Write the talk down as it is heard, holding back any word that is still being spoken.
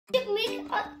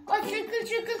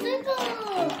make a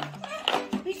circle.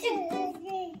 We should.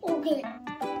 Okay.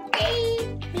 A,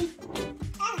 B.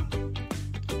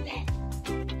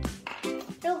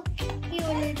 So he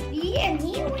wanted B and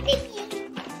he wanted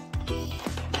B.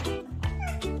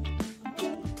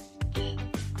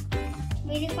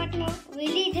 Very fun now.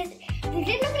 Really, does it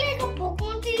look like a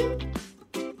Pokemon to you?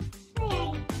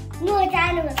 No, it's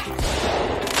animal.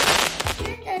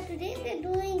 Today we're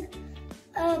doing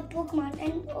Pokemon,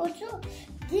 and also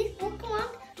these Pokemon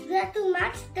we have to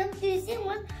match them to the same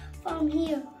one from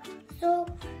here. So,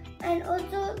 and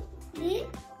also these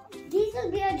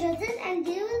will be our judges, and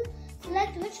they will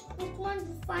select which Pokemon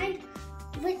to find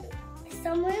with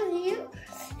somewhere here,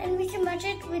 and we should match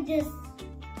it with this.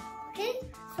 Okay,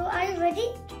 so are you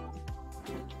ready?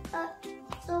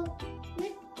 So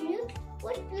mute.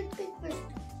 What do you pick first?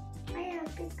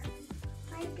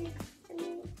 I pick. Let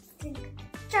me think.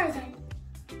 Charizard.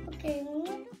 Okay.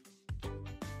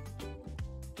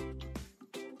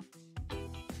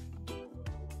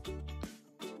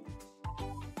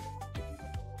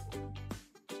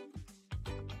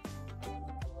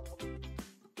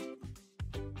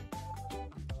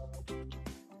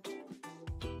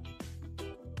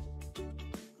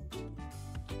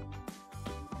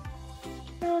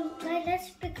 Now, guys, let's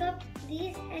pick up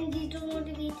these, and these don't want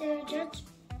to be the judge.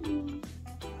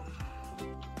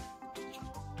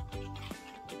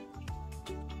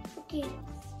 Okay,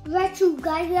 Raichu,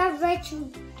 guys, we have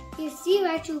Raichu. You see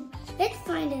Raichu? Let's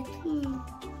find it.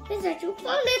 Where's Raichu?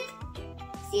 Found it.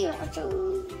 See Raichu.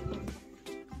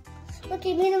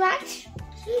 Okay, made a match.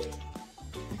 Sweet.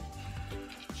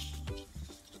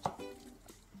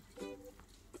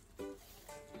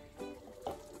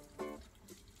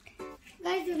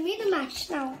 Guys, we made a match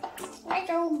now.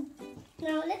 Raichu.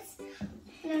 Now let's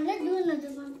do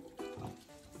another one.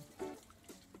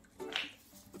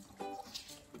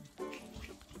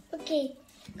 Okay,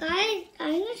 guys,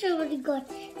 I'm not sure what we got.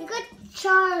 We got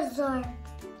Charizard.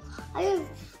 Are you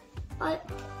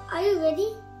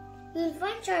ready? We'll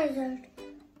find Charizard.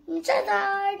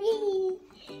 Charizard!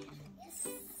 Yes.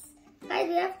 Guys,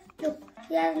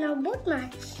 we have now both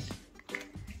match.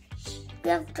 We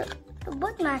have to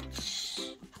both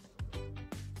match.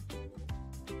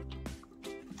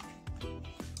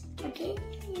 Okay.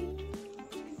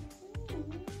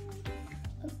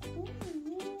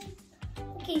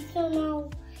 Okay, so now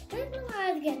let's do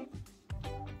that again.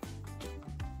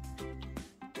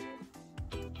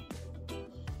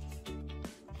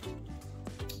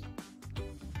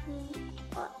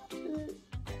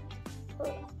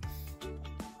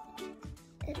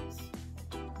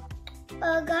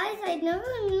 Guys, I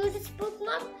never knew this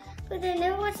Pokemon, but I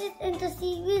never watched it in the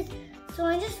series, so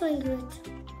I'm just going to do it.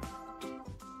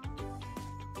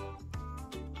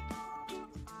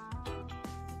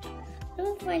 Let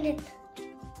me find it.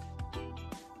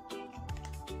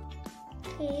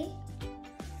 Okay.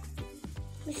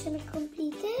 Mission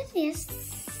completed.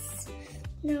 Yes.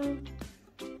 Now.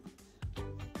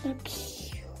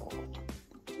 Okay.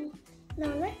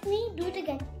 Now let me do it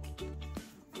again.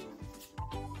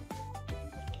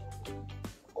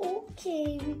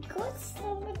 Okay, we got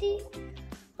somebody.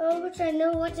 Which I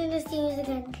know what's in the series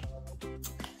again.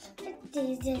 What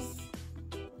is this?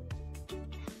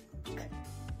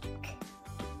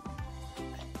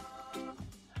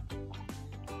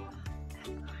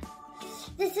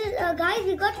 This is guys,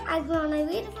 we got Aggron. I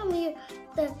read it from here.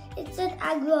 It said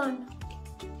Aggron.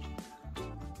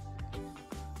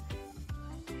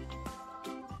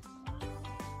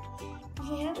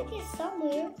 We have it here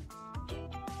somewhere.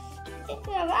 I think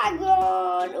we have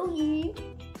Aggron. Oh yeah.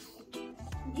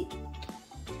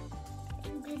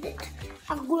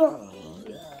 Aggron.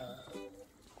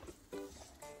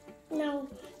 Now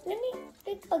let me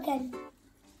pick again.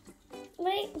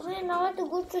 Now I have to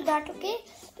go through that, okay?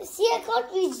 See, I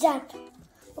can't reach that.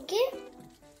 Okay?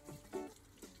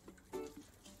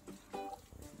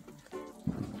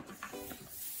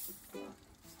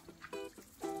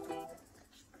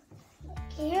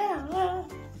 Yeah.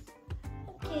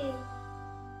 Okay.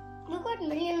 We got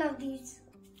million of these.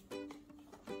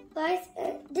 Guys,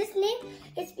 this name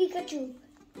is Pikachu.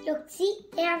 Look, see?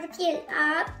 I have a tail.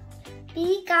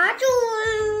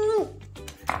 Pikachu!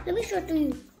 Let me show it to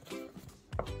you.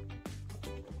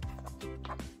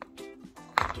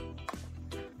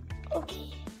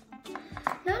 Okay,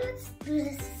 now let's do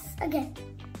this again.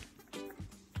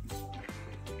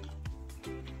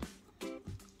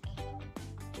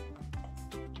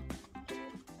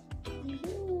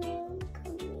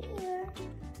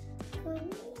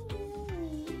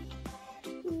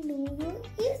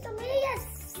 Here's somewhere,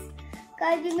 yes.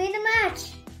 Guys, we made a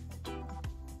match.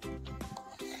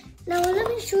 Now let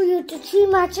me show you the 3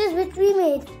 matches which we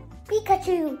made.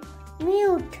 Pikachu,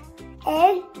 Mute,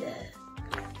 and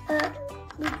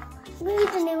maybe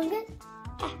the name again.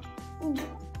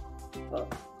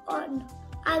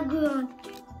 Agron.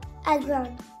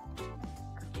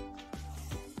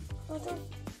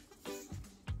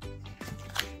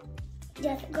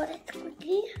 Yes, got it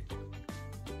quickly.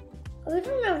 We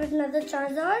don't have another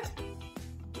Charizard.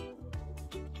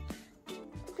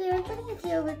 Okay, I'm putting it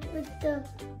here with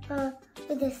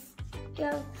this. You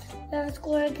have a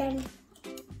score again.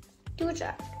 2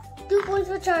 points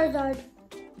for Charizard.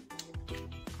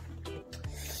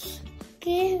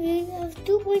 Okay, we have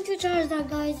 2 points for Charizard,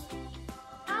 guys.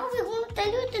 Now we're going to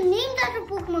tell you the names of the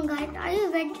Pokemon, guys. Are you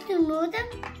ready to know them?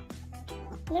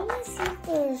 Let me see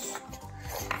first.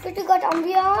 First we got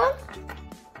Umbreon,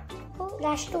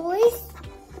 Blastoise,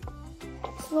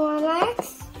 Snorlax,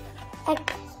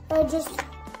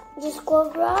 just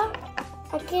Cobra,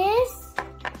 Akis,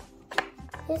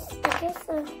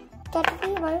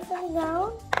 Caterpie, why is it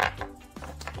down?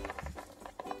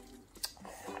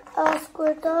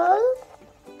 Squirtle.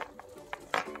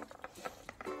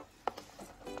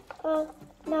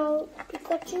 Now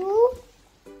Pikachu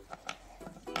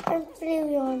and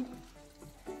Flareon.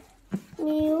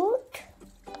 Mute.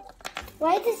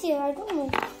 Why this here? I don't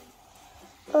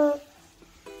know.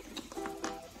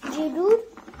 Geodude.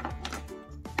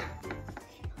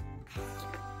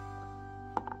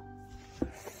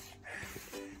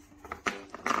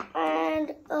 And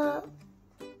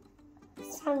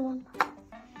Salmon.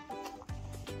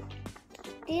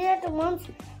 These are the ones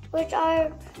which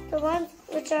are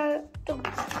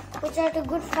the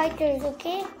good fighters.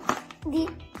 Okay.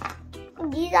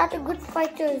 These are the good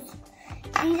fighters.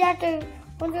 These are the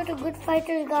ones are the good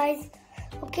fighters, guys.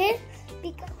 Okay?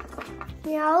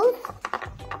 Meow.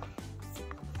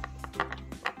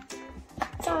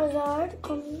 Charizard.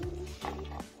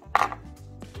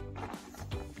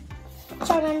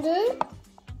 Charmander.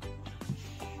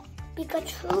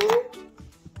 Pikachu.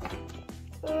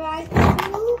 Raichu.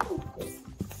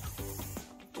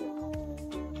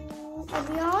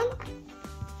 Umbreon.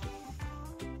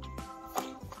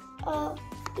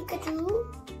 Pikachu.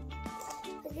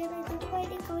 Again, I don't know why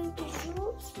they're coming Pikachu.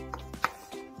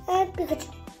 And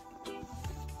Pikachu.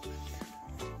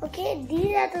 Okay,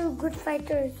 these are the good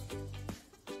fighters.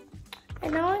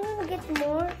 And now I'm going to get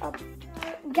more of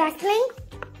Gatling.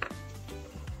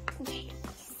 Yes.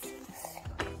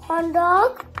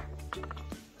 Horndog.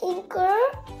 Inker.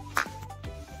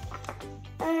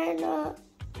 And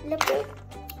Leopard.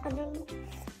 I don't know.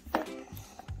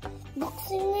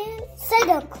 Boxing Man.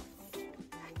 Psyduck.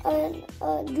 And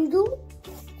Dudu.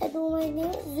 I don't know my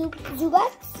name.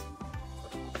 Zubat.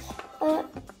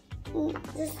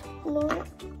 Just no.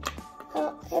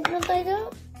 Hypnotizer.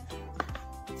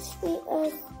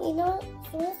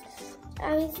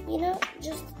 Spinner.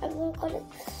 Just I'm gonna call it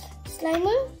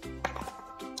Slimer.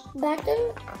 Battle.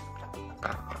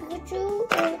 Pikachu.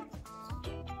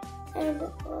 And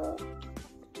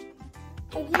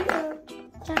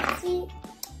Taxi.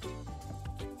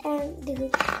 And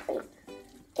Diggle.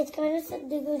 It's kind of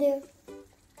Diggle there.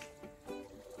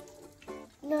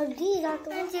 Now these are the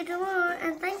ones. See you tomorrow,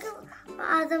 and thank you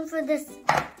Adam for this.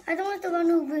 I don't want the one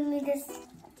who bring me this.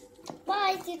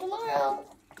 Bye, see you tomorrow.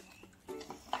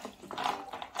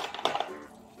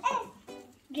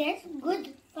 Yes,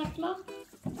 good, Fatma.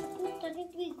 It's starting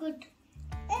to be good.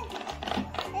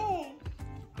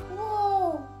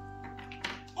 Whoa.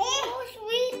 Oh,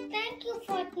 sweet. Thank you,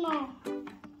 Fatma.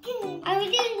 I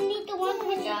really need the one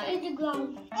which are in the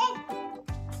ground.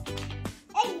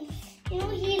 You know,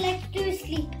 he likes to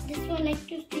sleep. This one likes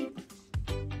to sleep.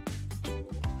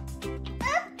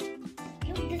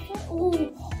 Look, this one.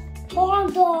 Oh,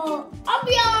 Honda.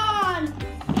 Umbreon.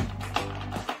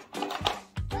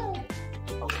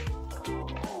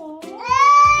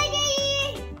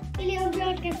 Really,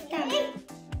 Umbreon can stand.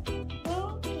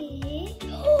 Okay.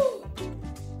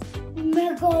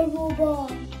 Mega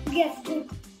Robot. Yes, good.